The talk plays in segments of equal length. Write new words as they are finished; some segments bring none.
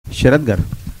శరత్ గారు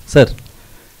sir,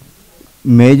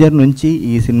 major నుంచి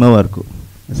ఈ సినిమా వరకు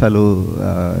అసలు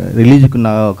రిలీజ్కున్న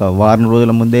ఒక వారం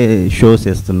రోజుల ముందే షోస్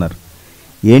వేస్తున్నారు.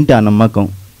 ఏంటి ఆ నమ్మకం,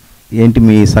 ఏంటి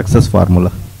మీ సక్సెస్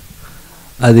ఫార్ములా?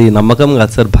 అది నమ్మకం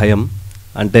కాదు సార్, భయం.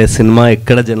 అంటే సినిమా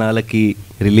ఎక్కడ జనాలకి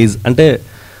రిలీజ్ అంటే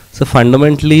సో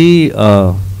ఫండమెంటలీ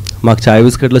మాకు చాయ్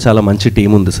బిస్కెట్లో చాలా మంచి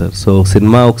టీం ఉంది సార్. సో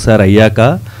సినిమా ఒకసారి అయ్యాక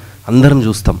అందరం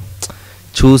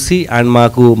చూసి అండ్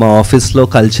మాకు మా ఆఫీస్లో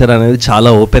కల్చర్ అనేది చాలా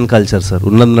ఓపెన్ కల్చర్ సార్,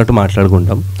 ఉన్నట్టు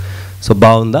మాట్లాడుకుంటాం. సో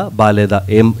బాగుందా బాగాలేదా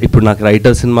ఇప్పుడు నాకు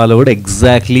రైటర్ సినిమాలో కూడా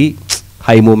ఎగ్జాక్ట్లీ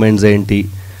హై మూమెంట్స్ ఏంటి,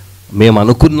 మేము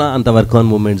అనుకున్న అంతవరకు అని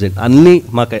మూమెంట్స్ ఏంటి అన్నీ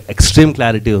మాకు ఎక్స్ట్రీమ్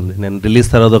క్లారిటీ ఉంది. నేను రిలీజ్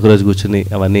తర్వాత ఒకరోజు కూర్చుని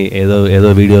అవన్నీ ఏదో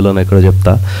వీడియోలో ఎక్కడో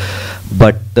చెప్తా.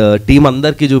 బట్ టీం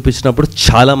అందరికీ చూపించినప్పుడు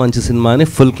చాలా మంచి సినిమా అని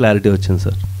ఫుల్ క్లారిటీ వచ్చింది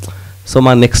సార్. సో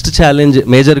మా నెక్స్ట్ ఛాలెంజ్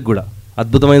మేజర్కి కూడా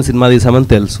అద్భుతమైన సినిమా తీసామని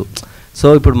తెలుసు. సో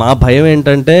ఇప్పుడు మా భయం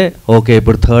ఏంటంటే ఓకే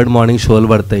ఇప్పుడు థర్డ్ మార్నింగ్ షోలు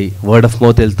పడతాయి, వర్డ్ ఆఫ్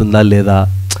మౌత్ వెళ్తుందా లేదా,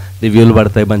 రివ్యూలు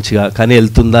పడతాయి మంచిగా, కానీ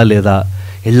వెళ్తుందా లేదా,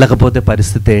 వెళ్ళకపోతే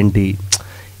పరిస్థితి ఏంటి,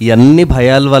 ఇవన్నీ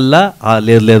భయాల వల్ల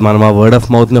లేదు మనం ఆ వర్డ్ ఆఫ్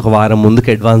మౌత్ని ఒక వారం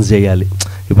ముందుకు అడ్వాన్స్ చేయాలి.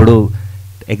 ఇప్పుడు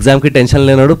ఎగ్జామ్కి టెన్షన్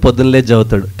లేనాడు పొద్దున్న లేచి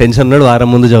చదువుతాడు, టెన్షన్ ఉన్నాడు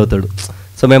వారం ముందు చదువుతాడు.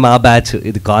 సో మేము ఆ బ్యాచ్,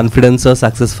 ఇది కాన్ఫిడెన్స్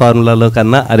సక్సెస్ ఫార్ములాలో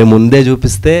కన్నా అరే ముందే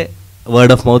చూపిస్తే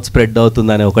వర్డ్ ఆఫ్ మౌత్ స్ప్రెడ్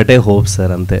అవుతుందని ఒకటే హోప్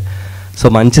సార్, అంతే. సో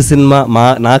మంచి సినిమా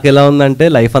నాకు ఎలా ఉందంటే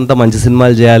లైఫ్ అంతా మంచి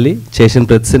సినిమాలు చేయాలి, చేసిన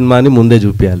ప్రతి సినిమాని ముందే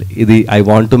చూపించాలి. ఇది I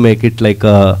want to make it like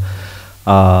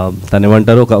తను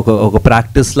ఏమంటారు ఒక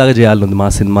ప్రాక్టీస్ లాగా చేయాలి మా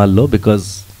సినిమాల్లో. బికాజ్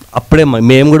అప్పుడే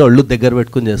మేము కూడా ఒళ్ళు దగ్గర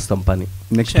పెట్టుకుని చేస్తాం పని.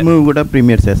 నెక్స్ట్ మూవీ కూడా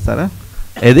ప్రీమియర్ చేస్తారా?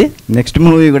 ఏది నెక్స్ట్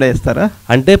మూవీ కూడా వేస్తారా?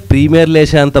 అంటే ప్రీమియర్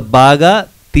లేసేంత బాగా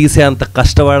తీసేంత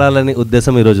కష్టపడాలని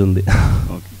ఉద్దేశం ఈరోజు ఉంది.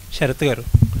 శరత్ గారు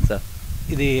సార్,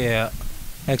 ఇది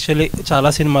యాక్చువల్లీ చాలా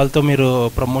సినిమాలతో మీరు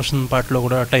ప్రమోషన్ పార్ట్లో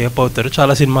కూడా టైఅప్ అవుతారు,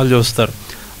 చాలా సినిమాలు చూస్తారు.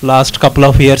 లాస్ట్ కపుల్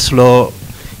ఆఫ్ ఇయర్స్లో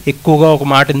ఎక్కువగా ఒక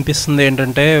మాట వినిపిస్తుంది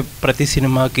ఏంటంటే ప్రతి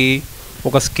సినిమాకి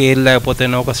ఒక స్కేల్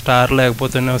లేకపోతేనే, ఒక స్టార్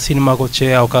లేకపోతేనే సినిమాకి వచ్చే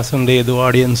అవకాశం లేదు,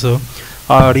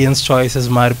 ఆడియన్స్ చాయిసెస్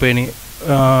మారిపోయినాయి.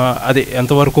 అది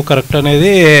ఎంతవరకు కరెక్ట్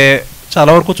అనేది చాలా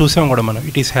వరకు చూసాం కూడా మనం,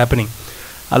 ఇట్ ఈస్ హ్యాపెనింగ్.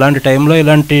 అలాంటి టైంలో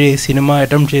ఇలాంటి సినిమా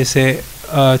అటెంప్ట్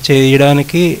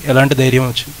చేయడానికి ఎలాంటి ధైర్యం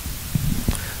వచ్చింది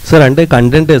సార్? అంటే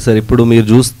కంటెంటే సార్. ఇప్పుడు మీరు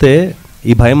చూస్తే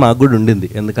ఈ భయం మాకు కూడా ఉండింది,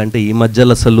 ఎందుకంటే ఈ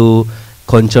మధ్యలో అసలు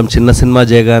కొంచెం చిన్న సినిమా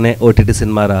చేయగానే ఓటీటీ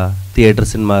సినిమారా, థియేటర్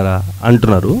సినిమారా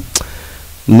అంటున్నారు.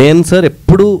 నేను సార్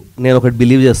ఎప్పుడు ఒకటి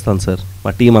బిలీవ్ చేస్తాను సార్,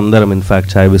 మా టీం అందరం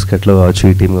ఇన్ఫ్యాక్ట్ చాయ్ బిస్కెట్లో కావచ్చు,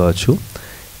 ఈ టీం కావచ్చు,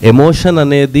 ఎమోషన్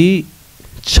అనేది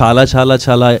చాలా చాలా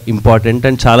చాలా ఇంపార్టెంట్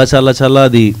అండ్ చాలా చాలా చాలా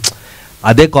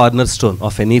అదే corner stone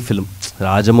of any film.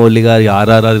 Rajamouli గారి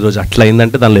ఆర్ఆర్ఆర్ ఈరోజు అట్లా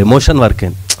అయిందంటే దానిలో ఎమోషన్ వర్క్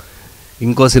అయింది.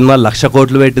 ఇంకో సినిమా 1,00,000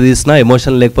 కోట్లు పెట్టి తీసినా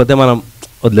ఎమోషన్ లేకపోతే మనం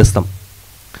వదిలేస్తాం.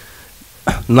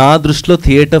 నా దృష్టిలో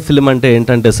థియేటర్ ఫిల్మ్ అంటే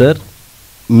ఏంటంటే సార్,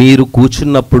 మీరు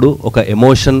కూర్చున్నప్పుడు ఒక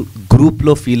ఎమోషన్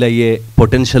గ్రూప్లో ఫీల్ అయ్యే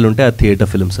పొటెన్షియల్ ఉంటే అది థియేటర్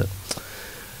ఫిల్మ్ సార్.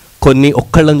 కొన్ని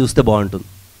ఒక్కళ్ళని చూస్తే బాగుంటుంది,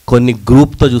 కొన్ని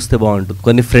గ్రూప్తో చూస్తే బాగుంటుంది,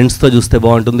 కొన్ని ఫ్రెండ్స్తో చూస్తే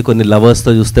బాగుంటుంది, కొన్ని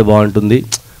లవర్స్తో చూస్తే బాగుంటుంది,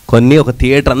 కొన్ని ఒక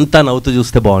థియేటర్ అంతా నవ్వుతూ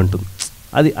చూస్తే బాగుంటుంది.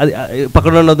 అది అది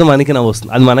పక్కన ఉన్నది మనకి నవ్వు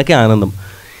వస్తుంది, అది మనకే ఆనందం.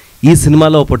 ఈ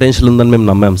సినిమాలో పొటెన్షియల్ ఉందని మేము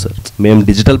నమ్మాం సార్. మేము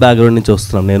డిజిటల్ బ్యాక్గ్రౌండ్ నుంచి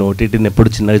వస్తున్నాం, నేను ఓటీటీని ఎప్పుడు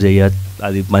చిన్నగా చేయాలి,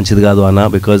 అది మంచిది కాదు అన్న,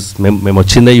 బికాజ్ మేము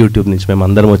వచ్చిందే యూట్యూబ్ నుంచి, మేము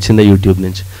అందరం వచ్చిందే యూట్యూబ్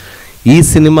నుంచి. ఈ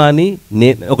సినిమాని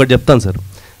నేను ఒకటి చెప్తాను సార్,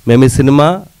 మేము ఈ సినిమా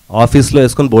ఆఫీస్లో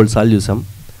వేసుకొని బోల్డ్ సార్లు చూసాం,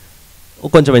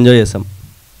 కొంచెం ఎంజాయ్ చేసాం,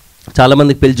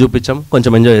 చాలామందికి పిలిచి చూపించాం,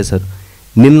 కొంచెం ఎంజాయ్ చేశారు.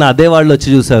 నిన్న అదే వాళ్ళు వచ్చి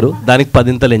చూశారు, దానికి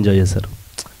 10 ఎంజాయ్ చేశారు.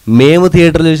 మేము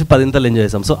థియేటర్లో చూసి 10 ఎంజాయ్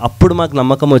చేసాం. సో అప్పుడు మాకు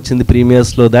నమ్మకం వచ్చింది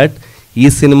ప్రీమియర్స్లో దాట్ ఈ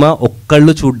సినిమా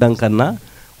ఒక్కళ్ళు చూడడం కన్నా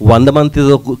 100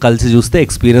 మందితో కలిసి చూస్తే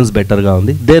ఎక్స్పీరియన్స్ బెటర్గా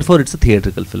ఉంది. There four it's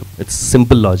theatrical film, it's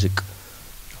simple logic.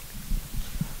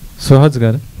 Suhas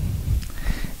గారు,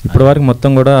 ఇప్పటి వరకు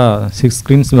మొత్తం కూడా 6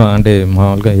 స్క్రీన్స్ అంటే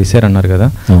మామూలుగా వేసారన్నారు కదా,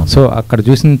 సో అక్కడ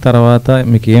చూసిన తర్వాత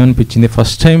మీకు ఏమనిపించింది?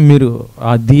 ఫస్ట్ టైం మీరు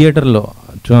ఆ థియేటర్లో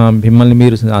మిమ్మల్ని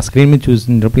మీరు ఆ స్క్రీన్ మీద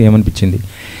చూసినప్పుడు ఏమనిపించింది?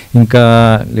 ఇంకా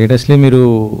లేటెస్ట్లీ మీరు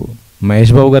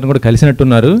మహేష్ బాబు గారిని కూడా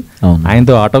కలిసినట్టున్నారు,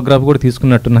 ఆయనతో ఆటోగ్రాఫ్ కూడా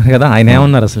తీసుకున్నట్టున్నారు కదా, ఆయన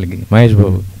ఏమన్నారు అసలుకి మహేష్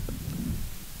బాబు?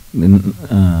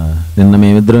 నిన్న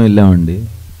మేమిద్దరం వెళ్ళామండి,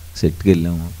 సెట్కి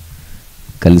వెళ్ళాము,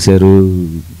 కలిశారు,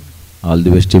 ఆల్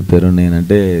ది బెస్ట్ చెప్పారు.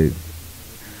 నేనంటే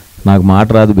నాకు మాట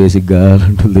రాదు బేసిక్గా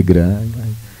అలాంటి దగ్గర,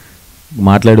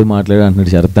 మాట్లాడు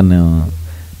అంటున్నాడు శరత్ అన్న.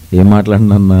 ఏం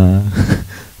మాట్లాడినా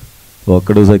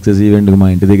ఒక్కడు సక్సెస్ ఈవెంట్కి మా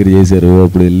ఇంటి దగ్గర చేశారు,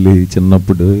 అప్పుడు వెళ్ళి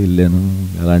చిన్నప్పుడు వెళ్ళాను,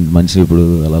 అలాంటి మనిషి ఇప్పుడు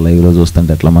అలా లైవ్లో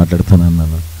చూస్తుంటే ఎట్లా మాట్లాడుతాను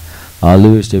అన్నాను. ఆల్ ది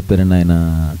బెస్ట్ చెప్పారండి, ఆయన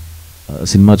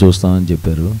సినిమా చూస్తామని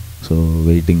చెప్పారు. సో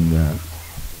వెయిటింగ్,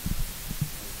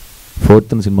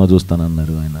 4th సినిమా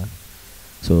చూస్తానన్నారు ఆయన.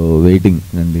 సో వెయిటింగ్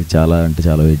అండి, చాలా అంటే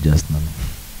చాలా వెయిట్ చేస్తున్నాను.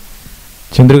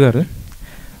 చంద్రు గారు,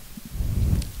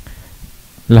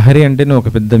 లహరి అంటేనే ఒక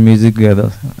పెద్ద మ్యూజిక్ కదా.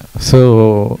 సో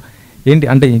ఏంటి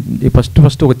అంటే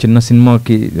ఫస్ట్ ఒక చిన్న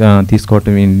సినిమాకి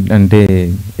తీసుకోవటం అంటే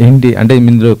ఏంటి అంటే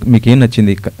ఇందులో మీకు ఏం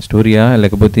నచ్చింది? స్టోరీయా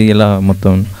లేకపోతే ఇలా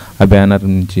మొత్తం ఆ బ్యానర్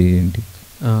నుంచి ఏంటి?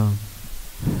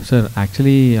 సార్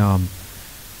యాక్చువల్లీ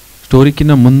స్టోరీ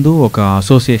కింద ముందు ఒక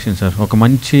అసోసియేషన్ సార్, ఒక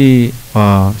మంచి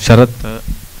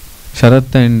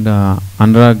శరత్ అండ్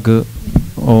అనురాగ్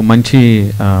మంచి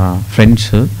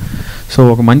ఫ్రెండ్స్. సో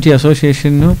ఒక మంచి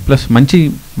అసోసియేషన్ ప్లస్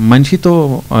మనిషితో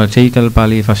చేయి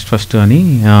కలపాలి ఫస్ట్ అని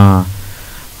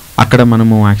అక్కడ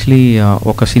మనము యాక్చువల్లీ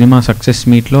ఒక సినిమా సక్సెస్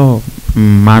మీట్లో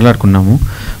మాట్లాడుకున్నాము,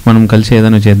 మనం కలిసి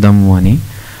ఏదైనా చేద్దాము అని.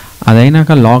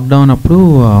 అదైనాక లాక్డౌన్ అప్పుడు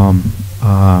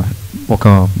ఒక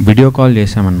వీడియో కాల్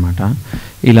చేసామన్నమాట.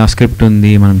 ఇలా స్క్రిప్ట్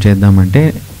ఉంది మనం చేద్దామంటే,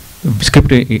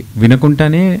 స్క్రిప్ట్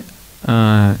వినకుండానే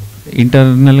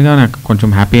ఇంటర్నల్గా నాకు కొంచెం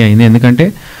హ్యాపీ అయింది. ఎందుకంటే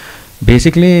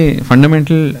బేసిక్లీ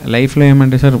ఫండమెంటల్ లైఫ్లో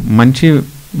ఏమంటే సార్,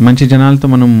 మంచి జనాలతో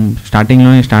మనం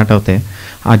స్టార్టింగ్లోనే స్టార్ట్ అవుతాయి,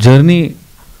 ఆ జర్నీ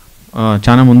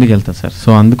చాలా ముందుకు వెళ్తుంది సార్. సో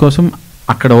అందుకోసం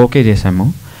అక్కడ ఓకే చేసాము.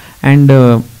 అండ్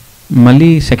మళ్ళీ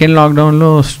సెకండ్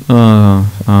లాక్డౌన్లో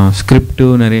స్క్రిప్ట్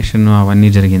నరేషన్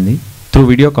అవన్నీ జరిగింది త్రూ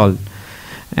వీడియో కాల్.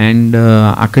 అండ్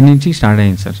అక్కడి నుంచి స్టార్ట్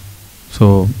అయింది సార్. సో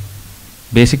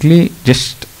బేసిక్లీ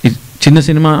జస్ట్ చిన్న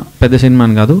సినిమా పెద్ద సినిమా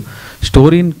అని కాదు,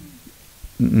 స్టోరీని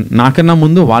నాకన్నా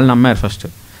ముందు వాళ్ళు నమ్మారు ఫస్ట్.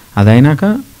 అదైనాక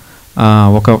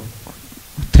ఒక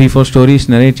 3-4 స్టోరీస్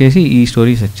నరేట్ చేసి ఈ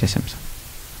స్టోరీస్ వచ్చేసాం sir.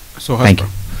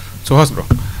 Suhas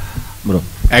bro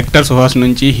actor Suhas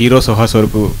నుంచి హీరో సుహాస్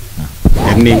వరకు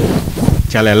అన్నీ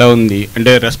చాలా ఎలా ఉంది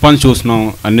అంటే రెస్పాన్స్ చూస్తున్నాం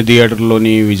అన్ని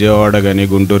థియేటర్లోని, విజయవాడ కానీ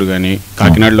గుంటూరు కానీ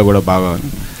కాకినాడలో కూడా బాగా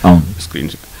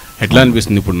స్క్రీన్స్. ఎట్లా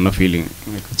అనిపిస్తుంది ఇప్పుడున్న ఫీలింగ్?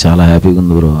 చాలా హ్యాపీగా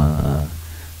ఉంది బ్రో.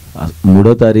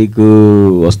 3వ తారీఖు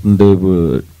వస్తుంటే ఇప్పుడు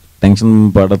టెన్షన్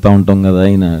పడుతూ ఉంటాం కదా,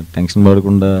 ఆయన టెన్షన్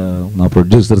పడకుండా మా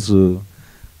ప్రొడ్యూసర్స్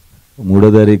 3వ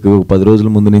తారీఖు 10 రోజుల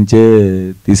ముందు నుంచే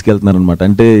తీసుకెళ్తున్నారనమాట.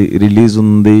 అంటే రిలీజ్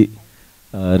ఉంది,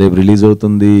 రేపు రిలీజ్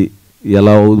అవుతుంది,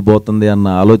 ఎలా అవుపోతుంది అన్న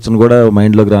ఆలోచన కూడా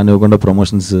మైండ్లోకి రానివ్వకుండా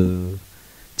ప్రమోషన్స్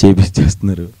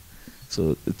చేపిచ్చేస్తున్నారు. సో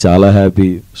చాలా హ్యాపీ.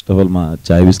 ఫస్ట్ ఆఫ్ ఆల్ మా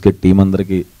చాయ్ బిస్కెట్ టీం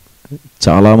అందరికీ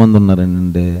చాలామంది ఉన్నారండి.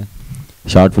 అంటే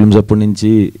షార్ట్ ఫిల్మ్స్ అప్పటి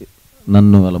నుంచి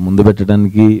నన్ను అలా ముందు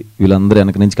పెట్టడానికి వీళ్ళందరూ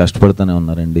వెనక నుంచి కష్టపడుతూనే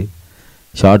ఉన్నారండి.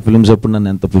 షార్ట్ ఫిల్మ్స్ అప్పుడు నన్ను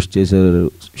ఎంత పుష్ చేశారు,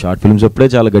 షార్ట్ ఫిల్మ్స్ అప్పుడే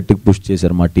చాలా గట్టిగా పుష్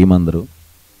చేశారు మా టీం అందరూ.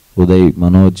 ఉదయ్,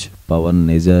 మనోజ్, పవన్,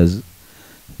 ఎజాజ్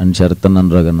అండ్ శరత్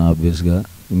అనురాగ్ అన్న ఆబ్వియస్గా,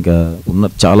 ఇంకా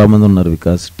ఉన్నారు చాలామంది ఉన్నారు.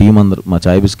 వికాస్ టీం అందరూ, మా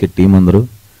చాయ్ బిస్కెట్ టీం అందరూ.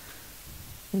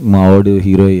 మా వాడు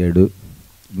హీరో అయ్యాడు,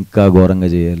 ఇంకా ఘోరంగా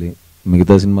చేయాలి.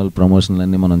 మిగతా సినిమాల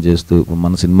ప్రమోషన్లన్నీ మనం చేస్తూ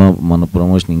మన సినిమా మన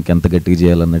ప్రమోషన్ ఇంకెంత గట్టిగా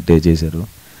చేయాలన్నట్టే చేశారు.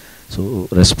 సో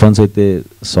రెస్పాన్స్ అయితే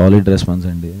సాలిడ్ రెస్పాన్స్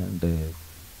అండి. అంటే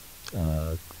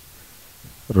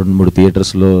 2-3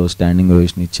 థియేటర్స్లో స్టాండింగ్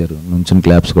ఓవేషన్ ఇచ్చారు, నుంచుని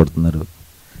క్లాప్స్ కొడుతున్నారు,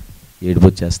 ఏడుపు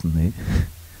వచ్చేస్తుంది.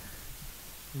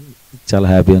 చాలా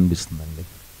హ్యాపీ అనిపిస్తుంది అండి.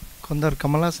 కొందరు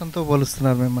కమల్ హాసన్తో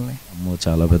పోలుస్తున్నారు మిమ్మల్ని. అమ్మో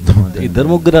చాలా పెద్ద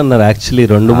 2-3 అన్నారు యాక్చువల్లీ.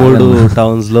 2-3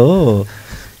 టౌన్స్లో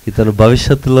ఇతను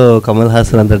భవిష్యత్తులో కమల్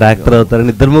హాసన్ అంత యాక్టర్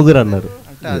అవుతారని 2-3 అన్నారు.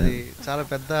 అంటే అది చాలా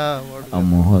పెద్ద.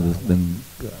 అమ్మో అది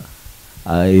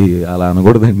అలా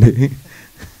అనకూడదండి,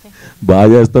 బాగా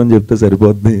చేస్తామని చెప్తే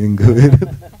సరిపోద్ది. ఇంకా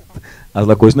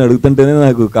అసలు క్వశ్చన్ అడుగుతుంటేనే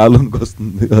నాకు కాళ్ళకి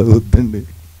వస్తుంది, అది వద్దండి.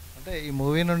 అంటే ఈ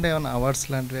మూవీ నుండి ఏమైనా అవార్డ్స్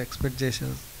లాంటివి ఎక్స్పెక్ట్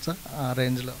చేసేది ఆ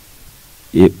రేంజ్లో?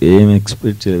 ఏం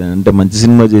ఎక్స్పెక్ట్ చేయలేదు. అంటే మంచి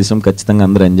సినిమా చేసాం, ఖచ్చితంగా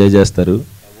అందరూ ఎంజాయ్ చేస్తారు.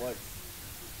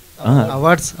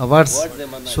 అవార్డ్స్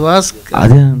సుహాస్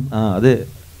అదే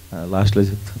లాస్ట్లో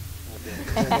చెప్తా.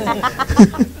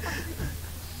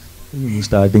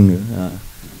 స్టార్టింగ్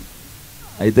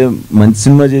అయితే మంచి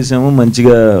సినిమా చేసాము,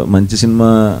 మంచి సినిమా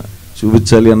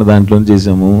చూపించాలి అన్న దాంట్లో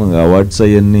చేసాము. అవార్డ్స్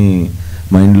అవన్నీ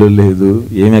మైండ్లో లేదు,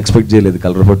 ఏం ఎక్స్పెక్ట్ చేయలేదు.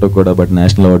 కలర్ ఫోటో కూడా, బట్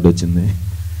నేషనల్ అవార్డు వచ్చింది.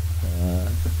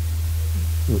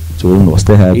 చూడండి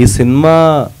వస్తే హ్యాపీ. ఈ సినిమా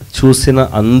చూసిన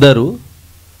అందరూ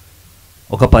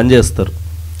ఒక పని చేస్తారు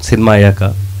సినిమా అయ్యాక,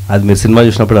 అది మీరు సినిమా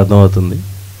చూసినప్పుడు అర్థమవుతుంది.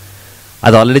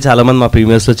 అది ఆల్రెడీ చాలామంది మా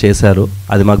ప్రీమియర్స్లో చేశారు,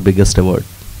 అది మాకు బిగ్గెస్ట్ అవార్డ్.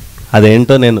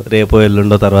 అదేంటో నేను రేపో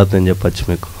ఎల్లుండో తర్వాత నేను చెప్పచ్చు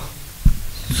మీకు.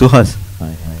 సుహాస్,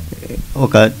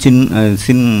 ఒక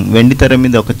వెండి తెర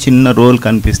మీద ఒక చిన్న రోల్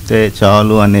కనిపిస్తే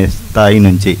చాలు అనే స్థాయి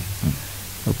నుంచి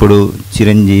ఇప్పుడు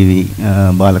చిరంజీవి,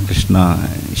 బాలకృష్ణ,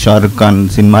 షారుఖ్ ఖాన్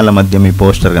సినిమాల మధ్య మీ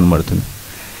పోస్టర్ కనబడుతుంది.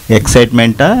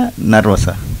 ఎక్సైట్మెంటా,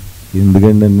 నర్వసా?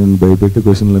 ఎందుకంటే నేను భయపెట్టే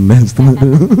క్వశ్చన్లు అన్నీ వేస్తున్నాను.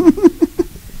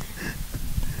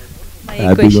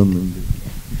 హ్యాపీగా ఉందండి.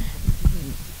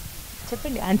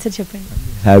 చెప్పండి, ఆన్సర్ చెప్పండి.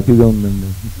 హ్యాపీగా ఉందండి.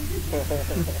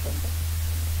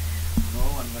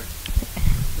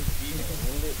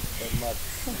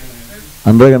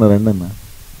 అనురాగ్ అన్న రండి అన్న.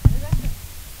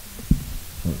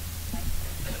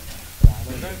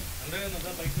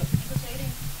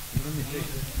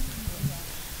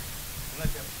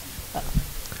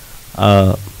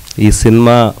 ఈ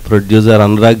సినిమా ప్రొడ్యూసర్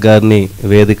అనురాగ్ గారిని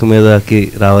వేదిక మీదకి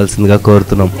రావాల్సిందిగా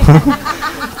కోరుతున్నాం.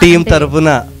 టీం తరపున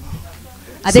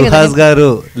సుహాస్ గారు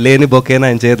లేని బొకేనా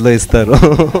ఆయన చేతిలో ఇస్తారు.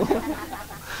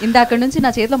 ఇందాక నుంచి నా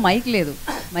చేతిలో మైక్ లేదు,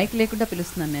 మైక్ లేకుండా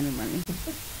పిలుస్తున్నాను నేను మిమ్మల్ని.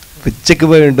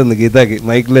 పిచ్చెక్కిపోయి ఉంటుంది గీతాకి,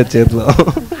 మైక్ లేదు చేతిలో.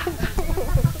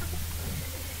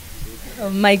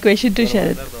 My question to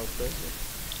Sarath.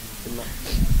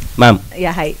 Ma'am.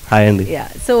 Yeah hi. Hi అండి. యా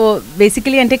సో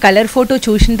బేసికలీ అంటే కలర్ ఫోటో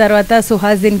చూసిన తర్వాత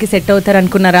సుహాస్ దీనికి సెట్ అవుతారు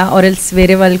అనుకున్నారా, ఆర్ ఎల్స్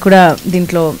వేరే వాళ్ళు కూడా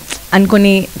దీంట్లో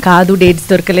అనుకుని కాదు dates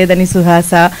దొరకలేదని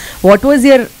సుహాసా? What was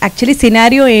your actually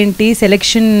scenario ఏంటి,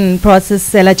 సెలెక్షన్ ప్రాసెస్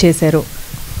ఎలా చేశారు?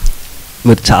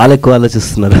 మీరు చాలా ఎక్కువ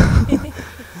ఆలోచిస్తున్నారు.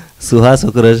 సుహాస్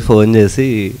ఒకరోజు ఫోన్ చేసి,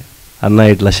 అన్న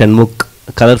ఇట్లా షణ్ముఖ్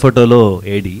కలర్ ఫోటోలో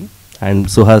ఏడి అండ్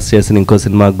సుహాస్ చేసిన ఇంకో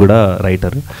సినిమాకి కూడా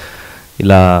రైటర్,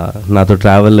 ఇలా నాతో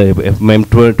ట్రావెల్, మేము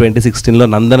 2016లో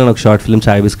నందన్ అని ఒక షార్ట్ ఫిల్మ్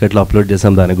చాయ్ బిస్కెట్లో అప్లోడ్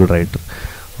చేసాం, దానికి కూడా రైటర్.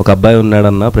 ఒక అబ్బాయి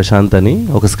ఉన్నాడన్న ప్రశాంత్ అని,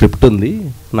 ఒక స్క్రిప్ట్ ఉంది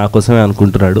నా కోసమే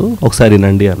అనుకుంటున్నాడు, ఒకసారి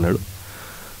వినండి అన్నాడు.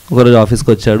 ఒకరోజు ఆఫీస్కి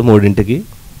వచ్చాడు 3ంటికి,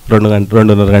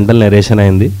 2.5 గంటలు నెరేషన్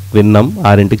అయింది, విన్నాం,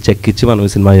 6ంటికి చెక్ ఇచ్చి మనం ఈ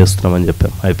సినిమా చేస్తున్నామని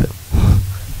చెప్పాం, అయిపోయాం.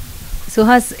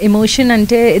 సుహాస్ ఎమోషన్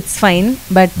అంటే ఇట్స్ ఫైన్,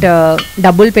 బట్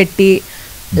డబ్బులు పెట్టి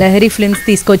లహరి ఫిల్మ్స్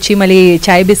తీసుకొచ్చి మళ్ళీ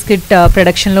చాయ్ బిస్కెట్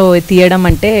ప్రొడక్షన్లో తీయడం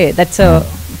అంటే దట్స్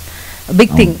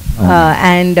బిగ్ థింగ్.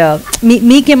 అండ్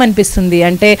మీకేమనిపిస్తుంది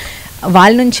అంటే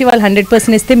వాళ్ళ నుంచి వాళ్ళు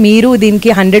 100% ఇస్తే మీరు దీనికి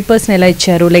 100% ఎలా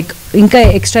ఇచ్చారు? లైక్ ఇంకా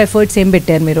ఎక్స్ట్రా ఎఫర్ట్స్ ఏం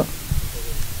పెట్టారు మీరు?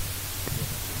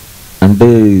 అంటే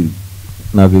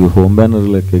నాకు ఇది హోమ్ బ్యానర్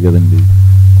లెక్కే కదండి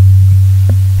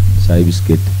చాయ్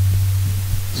బిస్కెట్.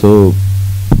 సో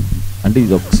అంటే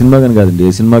ఇది ఒక సినిమా కానీ కాదండి,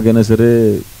 ఏ సినిమాకైనా సరే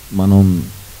మనం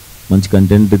మంచి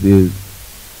కంటెంట్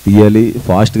తీయాలి,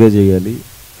 ఫాస్ట్గా చేయాలి,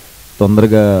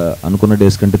 తొందరగా అనుకున్న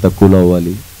డేస్ కంటే తక్కువలో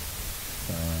అవ్వాలి,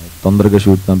 తొందరగా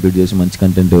షూట్ కంప్లీట్ చేసి మంచి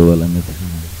కంటెంట్ ఇవ్వాలనేది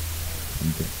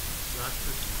అంతే.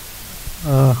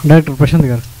 డైరెక్టర్ ప్రశాంత్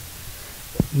గారు,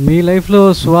 మీ లైఫ్లో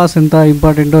సుహాస్ ఎంత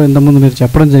ఇంపార్టెంటో ఇంతకుముందు మీరు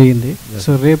చెప్పడం జరిగింది. సో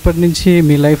రేపటి నుంచి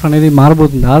మీ లైఫ్ అనేది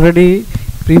మారబోతుంది. ఆల్రెడీ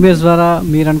ప్రీమియర్స్ ద్వారా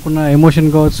మీరు అనుకున్న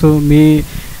ఎమోషన్ కావచ్చు, మీ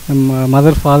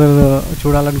మదర్ ఫాదర్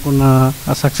చూడాలనుకున్న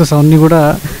ఆ సక్సెస్ అన్నీ కూడా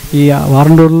ఈ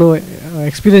వారం రోజుల్లో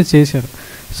ఎక్స్పీరియన్స్ చేశారు.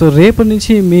 సో రేపటి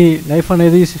నుంచి మీ లైఫ్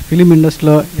అనేది ఫిలిం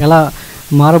ఇండస్ట్రీలో ఎలా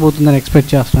మారబోతుందని ఎక్స్పెక్ట్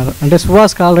చేస్తున్నారు? అంటే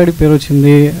సుహాస్కి ఆల్రెడీ పేరు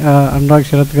వచ్చింది, అనురాగ్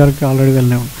శరత్ గారికి ఆల్రెడీ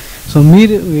వెళ్ళాము. సో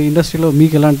మీరు ఇండస్ట్రీలో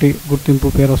మీకు ఎలాంటి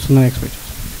గుర్తింపు పేరు వస్తుందని ఎక్స్పెక్ట్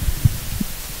చేస్తారు?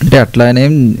 అంటే అట్లానే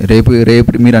రేపు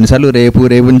మీరు అన్నిసార్లు రేపు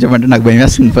ఉంచమంటే నాకు భయం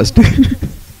వేస్తుంది ఫస్ట్.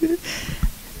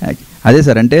 అదే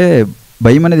సార్, అంటే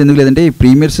భయం అనేది ఎందుకు లేదంటే ఈ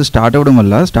ప్రీమియర్స్ స్టార్ట్ అవ్వడం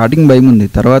వల్ల స్టార్టింగ్ భయం ఉంది,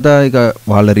 తర్వాత ఇక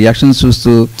వాళ్ళ రియాక్షన్స్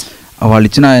చూస్తూ వాళ్ళు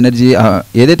ఇచ్చిన ఎనర్జీ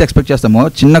ఏదైతే ఎక్స్పెక్ట్ చేస్తామో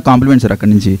చిన్న కాంప్లిమెంట్ సార్.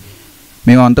 అక్కడి నుంచి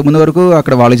మేము అంతకుముందు వరకు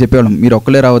అక్కడ వాళ్ళకి చెప్పేవాళ్ళం, మీరు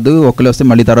ఒక్కలే రావద్దు, ఒక్కలే వస్తే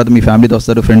మళ్ళీ తర్వాత మీ ఫ్యామిలీతో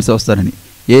వస్తారు, ఫ్రెండ్స్తో వస్తారని.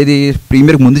 ఏది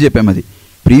ప్రీమియర్కి ముందు చెప్పాము, అది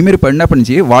ప్రీమియర్ పడినప్పటి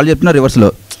నుంచి వాళ్ళు చెప్తున్న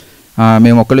రివర్స్లో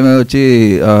మేము ఒక్కళ్ళమే వచ్చి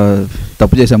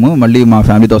తప్పు చేసాము, మళ్ళీ మా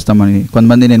ఫ్యామిలీతో వస్తామని.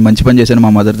 కొంతమంది నేను మంచి పని చేశాను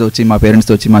మా మదర్తో వచ్చి, మా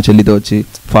పేరెంట్స్తో వచ్చి, మా చెల్లితో వచ్చి,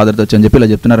 ఫాదర్తో వచ్చి అని చెప్పి ఇలా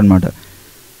చెప్తున్నారనమాట.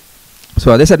 సో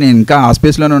అదే సార్, నేను ఇంకా ఆ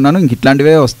స్పేస్లోనే ఉన్నాను. ఇంక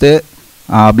ఇట్లాంటివే వస్తే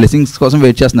ఆ బ్లెస్సింగ్స్ కోసం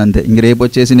వెయిట్ చేస్తున్నాను అంతే. ఇంక రేపు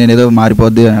వచ్చేసి నేను ఏదో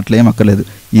మారిపోద్ది అట్లా ఏం అక్కర్లేదు.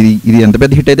 ఇది ఎంత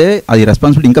పెద్ద హిట్ అయితే అది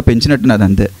రెస్పాన్సిబిలిటీ ఇంకా పెంచినట్టున్నది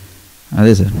అంతే.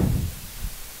 అదే సార్.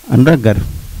 అనురాగ్ గారు,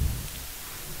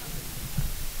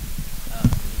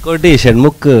 ఇంకోటి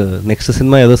షణ్ముఖ్ నెక్స్ట్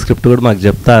సినిమా ఏదో స్క్రిప్ట్ కూడా మాకు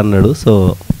చెప్తా అన్నాడు, సో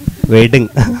వెయిటింగ్.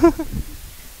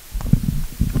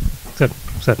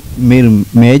 సార్ మీరు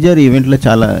మేజర్ ఈవెంట్లో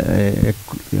చాలా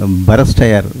బరస్ట్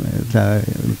అయ్యారు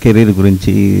కెరీర్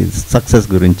గురించి, సక్సెస్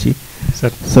గురించి.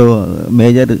 సో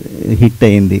మేజర్ హిట్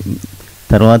అయింది,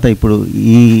 తర్వాత ఇప్పుడు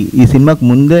ఈ సినిమాకు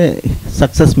ముందే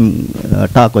సక్సెస్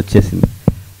టాక్ వచ్చేసింది.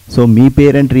 సో మీ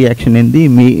పేరెంట్ రియాక్షన్ ఏంది,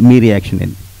 మీ రియాక్షన్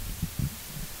ఏంది?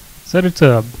 Sir it's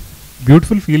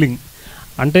beautiful feeling.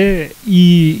 అంటే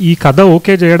ఈ కథ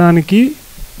ఓకే చేయడానికి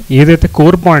ఏదైతే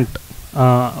కోర్ పాయింట్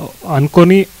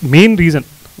అనుకొని main reason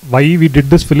why we did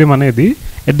this film అనేది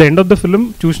at the end of the film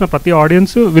చూసిన ప్రతి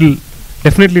audience will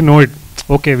definitely no it,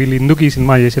 okay వీళ్ళు ఎందుకు ఈ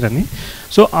సినిమా చేశారని.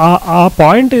 సో ఆ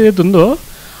పాయింట్ ఏదైతే ఉందో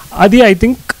అది ఐ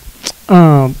థింక్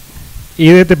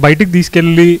ఏదైతే బయటికి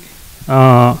తీసుకెళ్ళి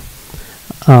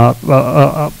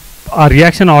ఆ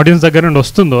రియాక్షన్ ఆడియన్స్ దగ్గర నుండి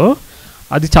వస్తుందో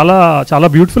అది చాలా చాలా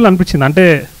బ్యూటిఫుల్ అనిపించింది. అంటే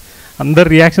అందరు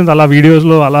రియాక్షన్స్ అలా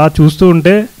వీడియోస్లో అలా చూస్తూ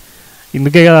ఉంటే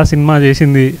ఇందుకే కదా సినిమా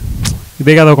చేసింది,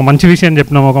 ఇదే కదా ఒక మంచి విషయం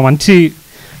చెప్పినాం, ఒక మంచి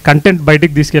కంటెంట్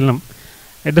బయటికి తీసుకెళ్ళినాం.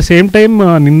 అట్ ద సేమ్ టైం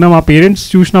నిన్న మా పేరెంట్స్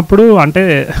చూసినప్పుడు, అంటే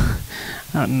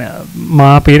మా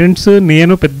పేరెంట్స్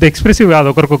నేను పెద్ద ఎక్స్ప్రెసివ్ కాదు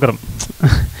ఒకరికొకరం.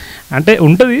 అంటే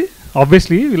ఉంటుంది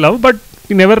obviously we love, but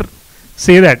we never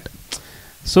say that.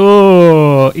 So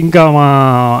ఇంకా మా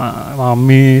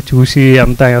మమ్మీ చూసి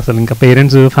అంతా అసలు ఇంకా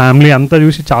పేరెంట్స్ ఫ్యామిలీ అంతా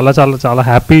చూసి చాలా చాలా చాలా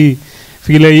హ్యాపీ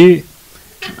ఫీల్ అయ్యి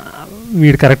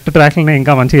వీడు కరెక్ట్ ట్రాక్లోనే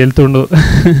ఇంకా మంచిగా వెళ్తుండు,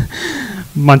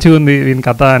 మంచిగా ఉంది వీని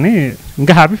కథ అని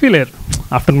ఇంకా హ్యాపీ ఫీల్ అయ్యారు.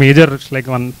 ఆఫ్టర్ మేజర్ లైక్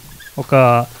ఒక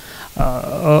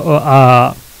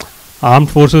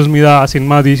ఆర్మ్డ్ ఫోర్సెస్ మీద ఆ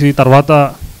సినిమా తీసి తర్వాత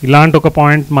ఇలాంటి ఒక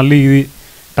పాయింట్ మళ్ళీ ఇది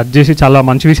టచ్ చేసి చాలా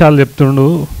మంచి విషయాలు చెప్తుండు.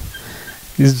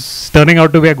 Is turning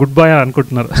out to be a good bye అని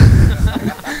అనుకుంటున్నారు.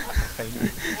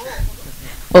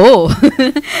 ఓ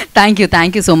థ్యాంక్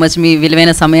యూ సో మచ్ మీ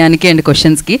విలువైన సమయానికి అండ్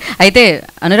క్వశ్చన్స్కి. అయితే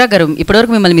అనురాగ్ గారు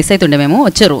ఇప్పటివరకు మిమ్మల్ని మిస్ అవుతుండే, మేము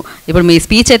వచ్చారు, ఇప్పుడు మీ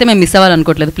స్పీచ్ అయితే మేము మిస్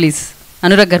అవ్వాలనుకోవట్లేదు. ప్లీజ్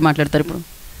అనురాగ్ గారు మాట్లాడతారు ఇప్పుడు.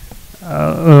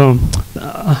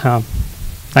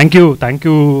 Thank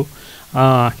you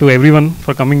to everyone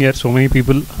for coming here, so many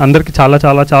people. అందరికీ చాలా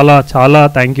చాలా చాలా చాలా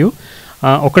థ్యాంక్ యూ.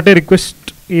 ఒకటే రిక్వెస్ట్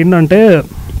ఏంటంటే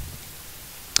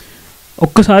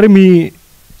ఒక్కసారి మీ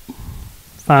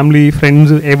ఫ్యామిలీ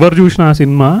ఫ్రెండ్స్ ఎవరు చూసిన ఆ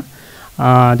cinema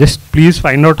just please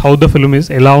find out how the film is,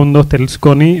 ఎలా ఉందో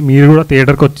తెలుసుకొని మీరు కూడా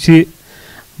థియేటర్కి వచ్చి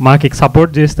మాకు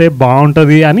సపోర్ట్ చేస్తే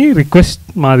బాగుంటుంది అని రిక్వెస్ట్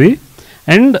మాది.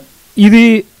 అండ్ ఇది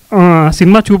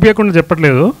సినిమా చూపించకుండా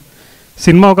చెప్పట్లేదు,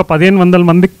 సినిమా ఒక 1500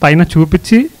 మందికి పైన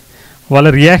చూపించి వాళ్ళ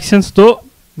రియాక్షన్స్తో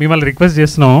మిమ్మల్ని రిక్వెస్ట్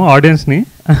చేస్తున్నాము ఆడియన్స్ని.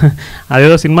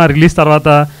 అదేదో సినిమా రిలీజ్ తర్వాత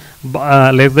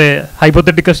లేకపోతే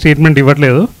హైపోథెటికల్ స్టేట్మెంట్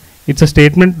ఇవ్వట్లేదు, it's a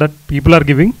statement that people are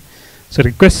giving. So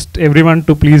request everyone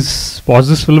to please watch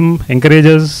this film,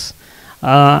 encourages.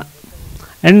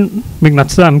 And మీకు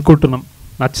నచ్చుతుంది అనుకుంటున్నాం,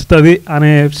 నచ్చుతుంది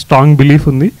అనే స్ట్రాంగ్ బిలీఫ్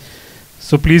ఉంది.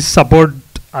 So please support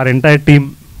our entire team.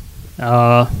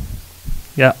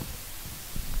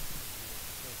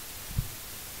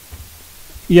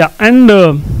 And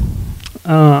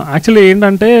actually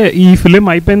ఏంటంటే ఈ ఫిలిం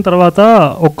అయిపోయిన తర్వాత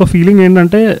ఒక్క ఫీలింగ్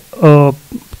ఏంటంటే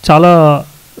చాలా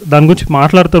దాని గురించి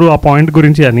మాట్లాడతారు ఆ పాయింట్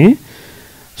గురించి అని.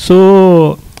 సో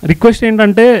రిక్వెస్ట్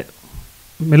ఏంటంటే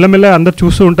మెల్లమెల్ల అందరు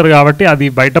చూస్తూ ఉంటారు కాబట్టి అది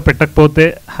బయట పెట్టకపోతే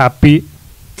happy,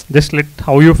 just let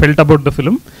how you felt about the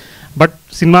film. But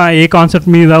cinema A concept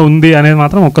మీద ఉంది అనేది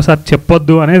మాత్రం ఒక్కసారి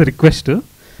చెప్పొద్దు అనేది request.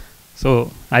 So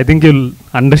I think you'll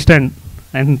understand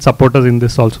and supporters in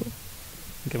this also.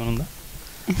 ఇంకేమైనా ఉందా?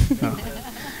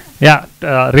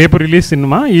 రేపు రిలీజ్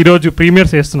సినిమా, ఈరోజు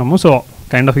ప్రీమియర్స్ చేస్తున్నాము. సో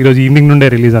కైండ్ ఆఫ్ ఈరోజు ఈవినింగ్ నుండే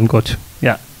రిలీజ్ అనుకోవచ్చు.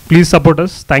 Please support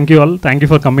us. Thank you all, thank you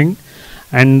for coming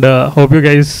and hope you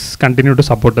guys continue to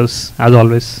support us as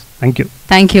always.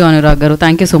 Thank you Anurag గారు,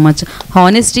 thank you so much.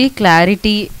 Honesty,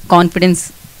 clarity, confidence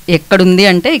ఎక్కడుంది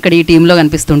అంటే ఇక్కడ ఈ టీంలో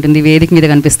కనిపిస్తుంటుంది, వేదిక మీద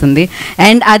కనిపిస్తుంది,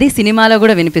 అండ్ అది సినిమాలో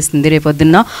కూడా వినిపిస్తుంది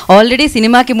రేపొద్దున్న. ఆల్రెడీ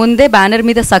సినిమాకి ముందే బ్యానర్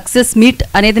మీద సక్సెస్ మీట్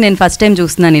అనేది నేను ఫస్ట్ టైం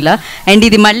చూస్తున్నాను ఇలా, అండ్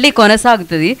ఇది మళ్ళీ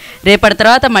కొనసాగుతుంది రేపటి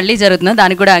తర్వాత మళ్ళీ జరుగుతుంది,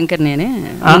 దానికి కూడా యాంకర్ నేనే.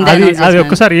 అది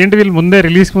ఒక్కసారి ఏంటి వీళ్ళు ముందే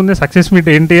రిలీజ్ ముందే సక్సెస్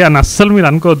మీట్ ఏంటి అని అస్సలు మీరు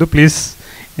అనుకోవద్దు ప్లీజ్,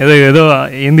 ఏదో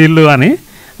ఏంది ఇల్లు అని.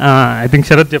 ఐ థింక్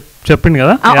శరత్ చెప్పింది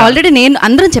కదా, ఆల్రెడీ నేను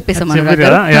అందరం చెప్పేసాం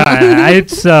కదా.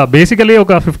 ఇట్స్ బేసికలీ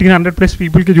ఒక 1500+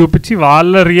 పీపుల్కి చూపించి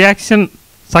వాళ్ళ రియాక్షన్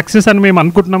సక్సెస్ అని మేము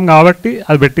అనుకుంటున్నాం కాబట్టి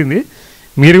అది పెట్టింది.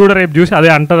 మీరు కూడా రేపు చూసి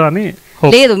అదే అంటారు అని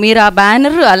లేదు, మీరు ఆ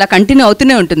బ్యానర్ అలా కంటిన్యూ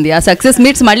అవుతూనే ఉంటుంది. ఆ సక్సెస్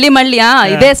మీట్స్ మళ్ళీ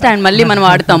ఇదే స్టాండ్ మళ్ళీ మనం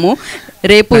ఆడతాము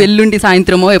రేపు ఎల్లుండి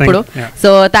సాయంత్రమో ఎప్పుడు.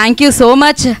 So thank you so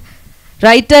much.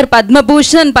 Writer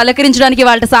Padma Bhushan పలకరించడానికి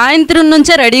వాళ్ళ సాయంత్రం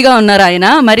నుంచే రెడీగా ఉన్నారు ఆయన.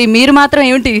 మరి మీరు మాత్రం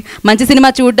ఏమిటి, మంచి సినిమా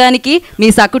చూడడానికి మీ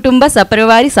సకుటుంబ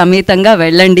సపరివారి సమేతంగా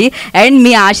వెళ్ళండి అండ్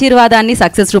మీ ఆశీర్వాదాన్ని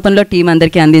సక్సెస్ రూపంలో టీం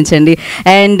అందరికీ అందించండి.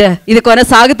 అండ్ ఇది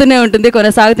కొనసాగుతూనే ఉంటుంది,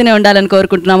 కొనసాగుతూనే ఉండాలని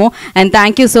కోరుకుంటున్నాము. And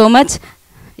thank you so much.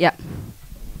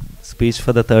 Speech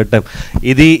for the third time.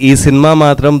 ఈ సినిమా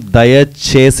మాత్రం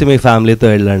దయచేసి మీ ఫ్యామిలీతో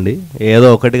వెళ్ళండి.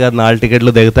 ఏదో 1-4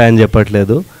 టికెట్లు దిగుతాయని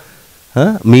చెప్పట్లేదు.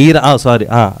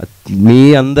 మీ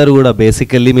అందరూ కూడా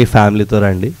బేసికల్లీ మీ ఫ్యామిలీతో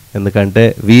రండి, ఎందుకంటే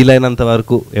వీలైనంత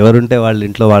వరకు ఎవరుంటే వాళ్ళ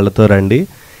ఇంట్లో వాళ్ళతో రండి.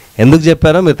 ఎందుకు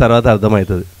చెప్పారో మీరు తర్వాత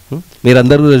అర్థమవుతుంది.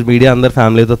 మీరందరూ మీడియా అందరు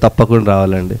ఫ్యామిలీతో తప్పకుండా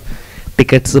రావాలండి.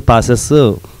 టికెట్స్ పాసెస్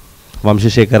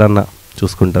వంశశేఖర్ అన్న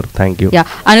చూసుకుంటారు. Thank you.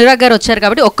 అనురాగ్ గారు వచ్చారు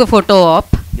కాబట్టి ఒక్క ఫోటో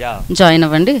ఆప్ జాయిన్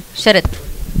అవ్వండి. శరత్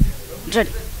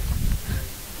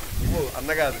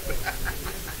అన్నగారు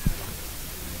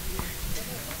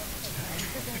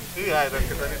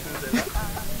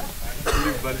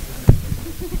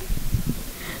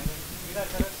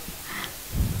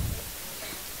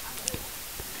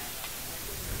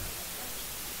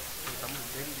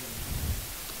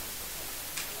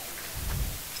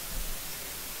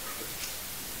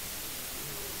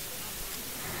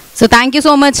so thank you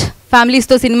so much.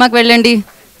 ఫ్యామిలీస్తో సినిమాకి వెళ్ళండి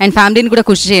అండ్ ఫ్యామిలీని కూడా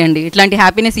ఖుషి చేయండి. ఇట్లాంటి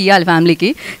హ్యాపీనెస్ ఇవ్వాలి ఫ్యామిలీకి.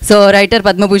 సో రైటర్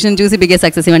పద్మభూషణ్ చూసి బిగ్గెస్ట్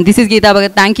సక్సెస్ ఇవ్వండి. This is Gita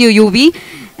Bhagat. Thank you UV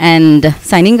and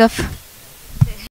signing off.